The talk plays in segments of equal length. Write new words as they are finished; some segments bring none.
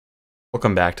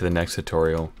Welcome back to the next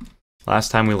tutorial.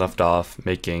 Last time we left off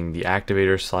making the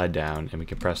activator slide down and we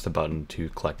can press the button to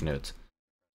collect notes.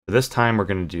 For this time we're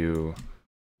going to do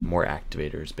more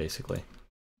activators basically.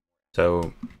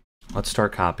 So let's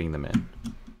start copying them in.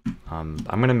 I'm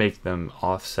going to make them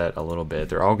offset a little bit.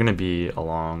 They're all going to be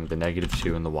along the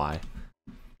 -2 and the y.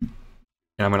 And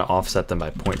I'm going to offset them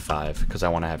by 0.5 because I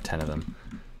want to have 10 of them.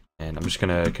 And I'm just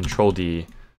going to Control D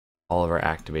all of our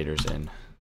activators in.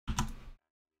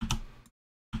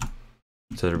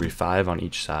 So there'll be 5 on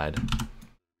each side,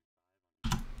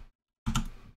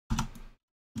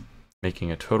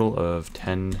 making a total of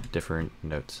 10 different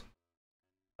notes,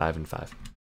 5 and 5.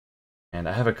 And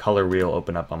I have a color wheel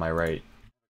open up on my right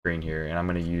screen here, and I'm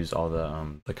going to use all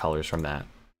the colors from that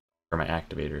for my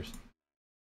activators.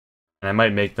 And I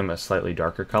might make them a slightly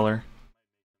darker color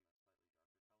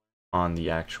on the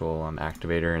actual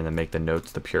activator, and then make the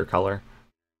notes the pure color.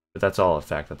 But that's all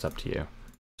effect. That's up to you.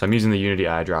 So I'm using the Unity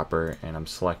eyedropper and I'm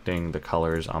selecting the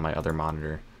colors on my other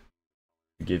monitor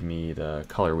to give me the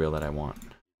color wheel that I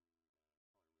want.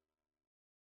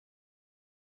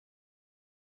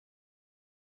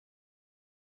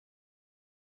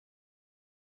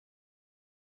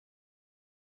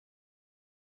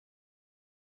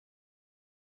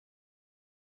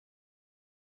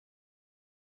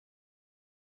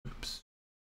 Oops.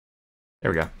 There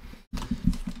we go.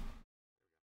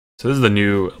 So this is the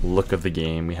new look of the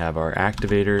game. We have our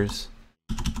activators,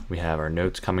 we have our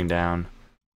notes coming down.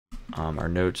 Our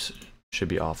notes should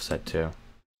be offset too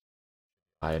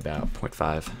by about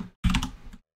 0.5.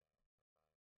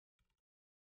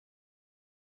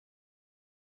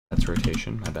 That's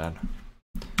rotation, my bad.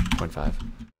 0.5.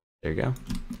 There you go.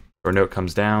 Our note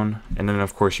comes down, and then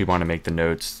of course you want to make the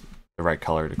notes the right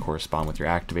color to correspond with your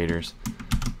activators.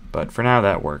 But for now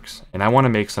that works. And I want to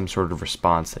make some sort of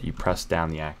response that you press down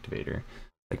the activator.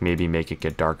 Like maybe make it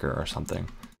get darker or something.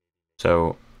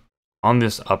 So on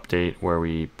this update where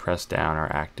we press down our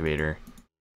activator,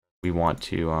 we want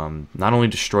to not only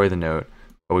destroy the note,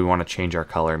 but we want to change our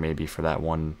color maybe for that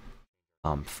one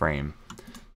frame.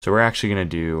 So we're actually going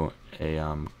to do a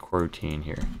coroutine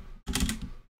here.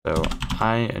 So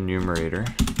enumerator,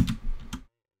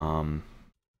 we're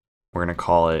going to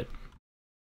call it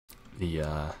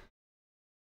the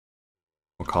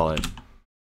we'll call it,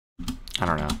 I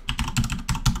don't know,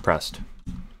 pressed,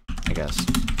 I guess.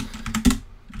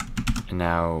 And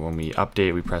now when we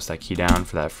update, we press that key down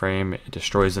for that frame, it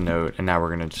destroys the note, and now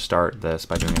we're going to start this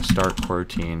by doing a start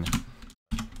coroutine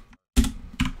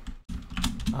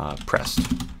pressed.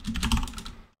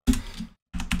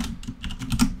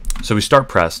 So we start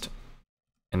pressed,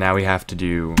 and now we have to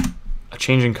do a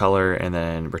change in color and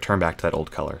then return back to that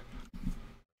old color.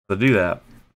 To do that,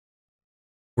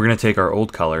 we're going to take our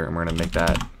old color and we're going to make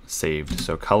that saved.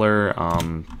 So color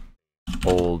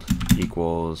old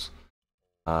equals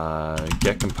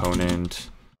get component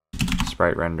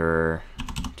sprite renderer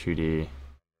 2D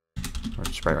or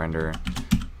sprite renderer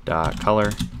dot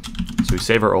color. So we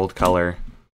save our old color.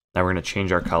 Now we're going to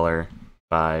change our color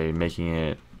by making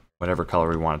it whatever color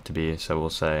we want it to be. So we'll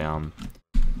say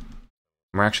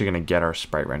we're actually going to get our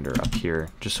sprite render up here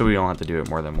just so we don't have to do it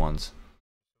more than once.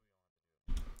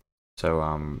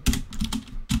 So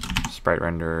sprite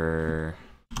render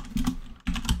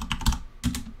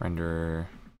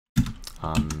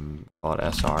call it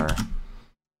SR.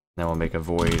 Then we'll make a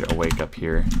void awake up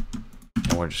here,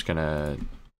 and we're just gonna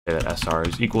say that SR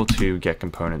is equal to get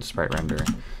component sprite render.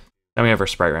 Then we have our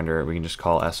sprite render. We can just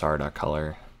call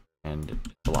SR.color, and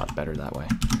it's a lot better that way.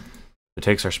 It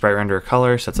takes our sprite render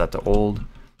color, sets that to old.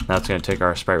 Now it's gonna take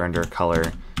our sprite render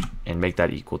color and make that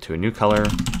equal to a new color.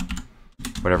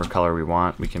 Whatever color we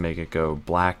want. We can make it go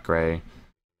black, gray.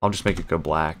 I'll just make it go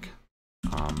black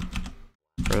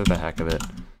for the heck of it.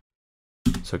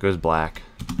 So it goes black.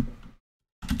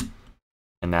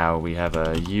 And now we have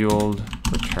a yield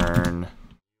return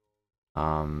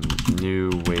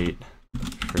new wait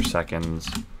for seconds,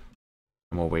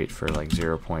 and we'll wait for like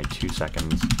 0.2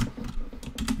 seconds.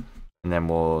 And then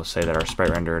we'll say that our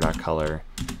sprite render.color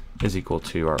is equal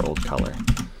to our old color.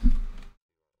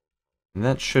 And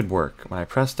that should work. When I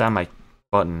press down my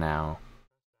button now,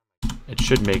 it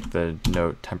should make the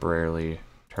note temporarily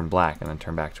turn black and then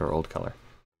turn back to our old color.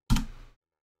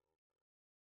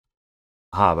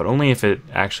 Aha, but only if it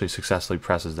actually successfully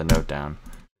presses the note down,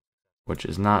 which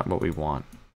is not what we want.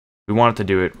 We want it to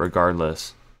do it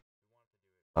regardless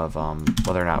of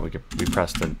whether or not we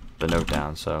press the note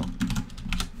down. So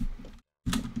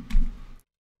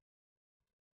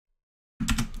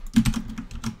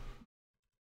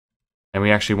and we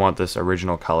actually want this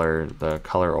original color, the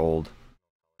color old,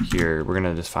 here. We're going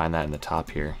to just find that in the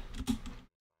top here.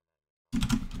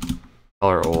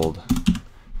 color old.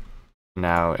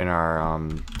 Now in our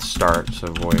start, so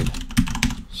void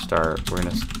start, we're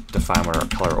going to define what our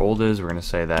color old is. We're going to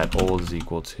say that old is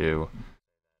equal to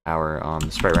our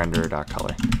sprite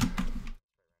render.color.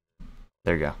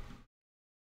 There you go.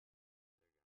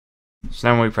 So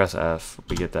now when we press F,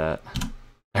 we get that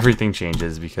everything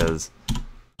changes because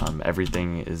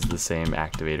everything is the same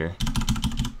activator.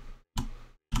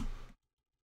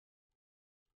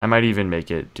 I might even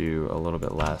make it do a little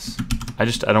bit less. I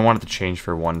don't want it to change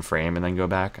for one frame and then go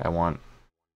back. I want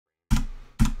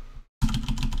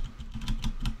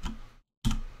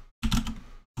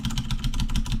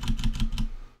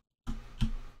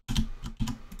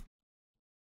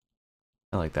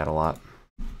I like that a lot.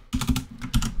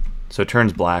 So it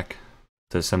turns black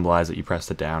to symbolize that you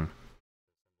pressed it down.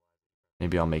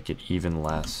 Maybe I'll make it even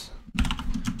less.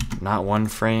 Not one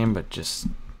frame, but just a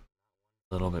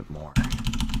little bit more.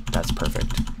 That's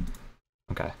perfect.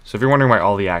 Okay, so if you're wondering why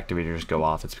all the activators go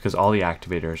off, it's because all the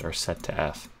activators are set to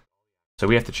F. So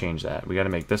we have to change that. We got to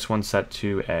make this one set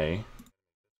to A.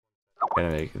 We got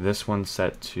to make this one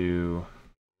set to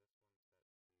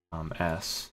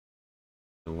S.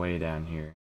 Way down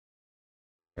here.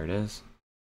 There it is.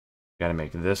 We got to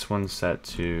make this one set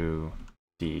to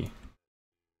D.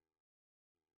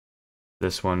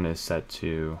 This one is set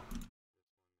to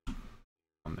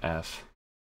F.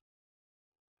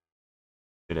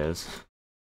 It is.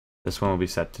 This one will be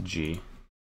set to G.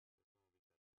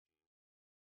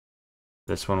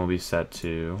 This one will be set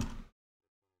to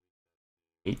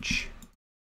H.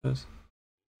 This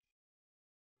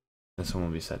one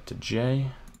will be set to J.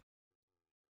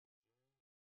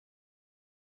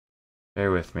 Bear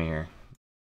with me here.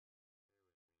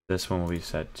 This one will be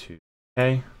set to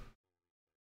K.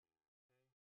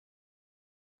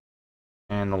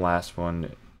 And the last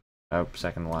one,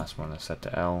 second to last one is set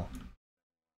to L.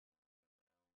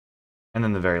 And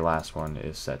then the very last one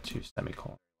is set to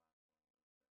semicolon,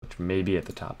 which may be at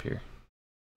the top here.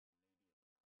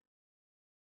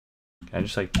 Can I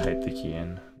just like type the key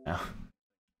in now?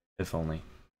 If only.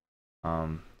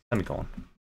 Semicolon.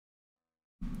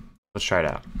 Let's try it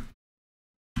out.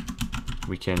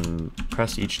 We can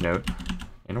press each note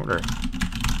in order.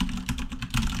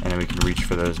 And then we can reach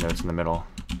for those notes in the middle.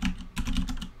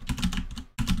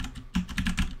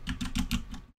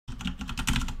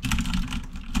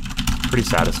 Pretty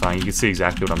satisfying. You can see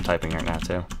exactly what I'm typing right now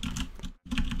too.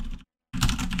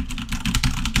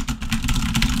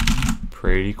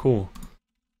 Pretty cool.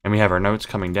 And we have our notes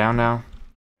coming down now.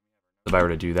 If I were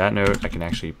to do that note, I can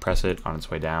actually press it on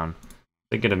its way down.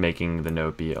 Thinking of making the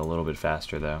note be a little bit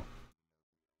faster though.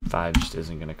 5 just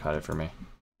isn't going to cut it for me.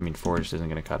 I mean 4 just isn't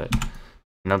going to cut it.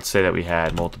 And let's say that we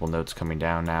had multiple notes coming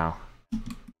down now.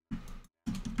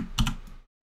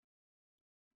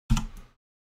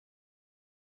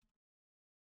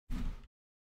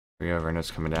 Here we go, our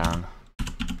notes coming down.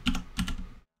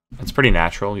 It's pretty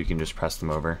natural, you can just press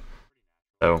them over.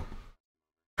 So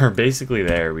we're basically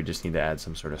there, we just need to add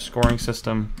some sort of scoring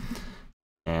system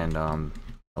and a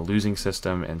losing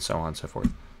system and so on and so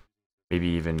forth. Maybe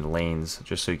even lanes,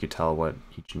 just so you could tell what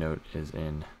each note is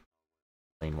in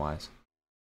lane-wise.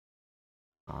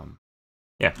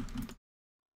 Yeah.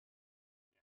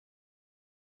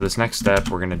 This next step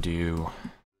we're gonna do,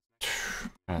 I'm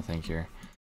trying to think here.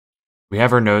 We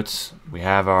have our notes, we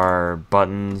have our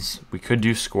buttons, we could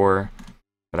do score,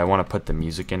 but I want to put the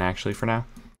music in actually for now.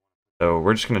 So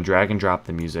we're just going to drag and drop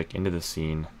the music into the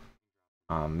scene.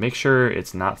 Make sure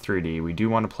it's not 3D. We do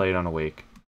want to play it on awake.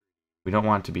 We don't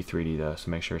want it to be 3D though,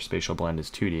 so make sure spatial blend is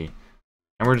 2D.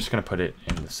 And we're just going to put it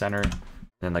in the center, and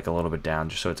then like a little bit down,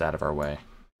 just so it's out of our way.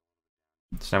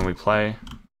 So now when we play,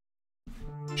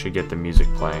 we should get the music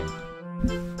playing.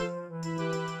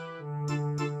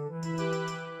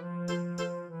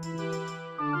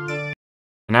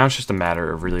 Now it's just a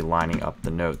matter of really lining up the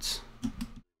notes.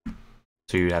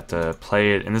 So you'd have to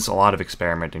play it, and this is a lot of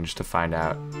experimenting just to find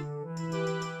out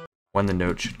when the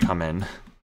note should come in.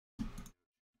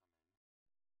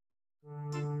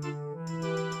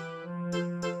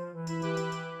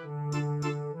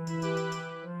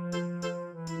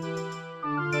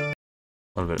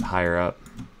 A little bit higher up.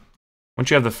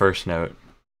 Once you have the first note,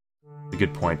 it's a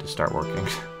good point to start working.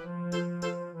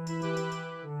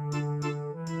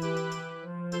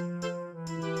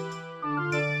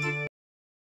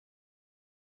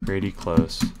 Pretty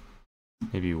close.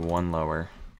 Maybe one lower.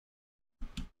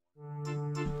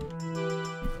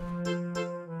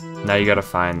 Now you gotta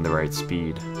find the right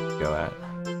speed to go at.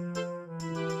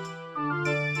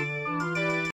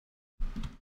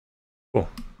 Cool.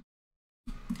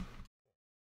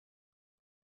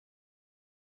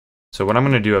 So what I'm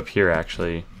gonna do up here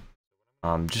actually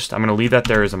I'm going to leave that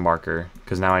there as a marker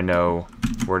because now I know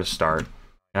where to start.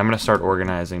 And I'm going to start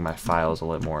organizing my files a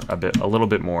little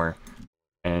bit more,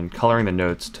 and coloring the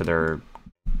notes to their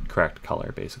correct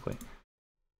color, basically.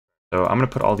 So I'm going to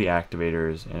put all the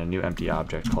activators in a new empty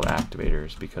object called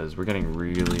activators because we're getting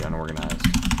really unorganized.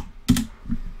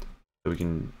 So we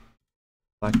can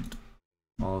select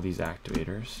all of these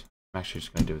activators. I'm actually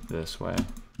just going to do it this way.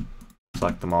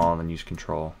 Select them all and then use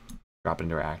Control. Drop it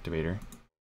into our activator.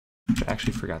 Which I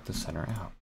actually forgot to center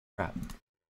out. Crap.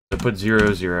 So put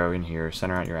 0, 0 in here.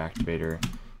 Center out your activator.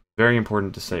 Very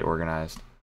important to stay organized,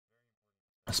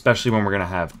 especially when we're going to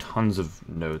have tons of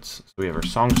notes. So we have our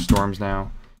Song of Storms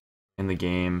now in the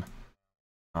game.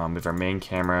 We have our main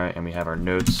camera, and we have our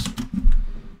notes,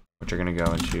 which are going to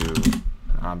go into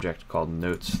an object called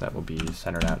notes that will be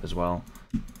centered out as well.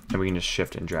 And we can just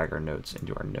shift and drag our notes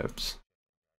into our notes.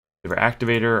 We have our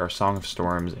activator, our Song of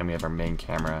Storms, and we have our main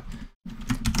camera.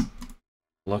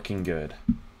 Looking good.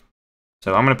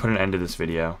 So I'm going to put an end to this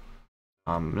video.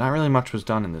 Not really much was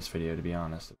done in this video, to be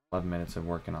honest. 11 minutes of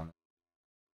working on it.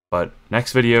 But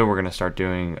next video, we're going to start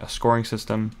doing a scoring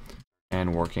system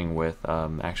and working with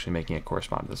actually making it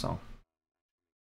correspond to the song.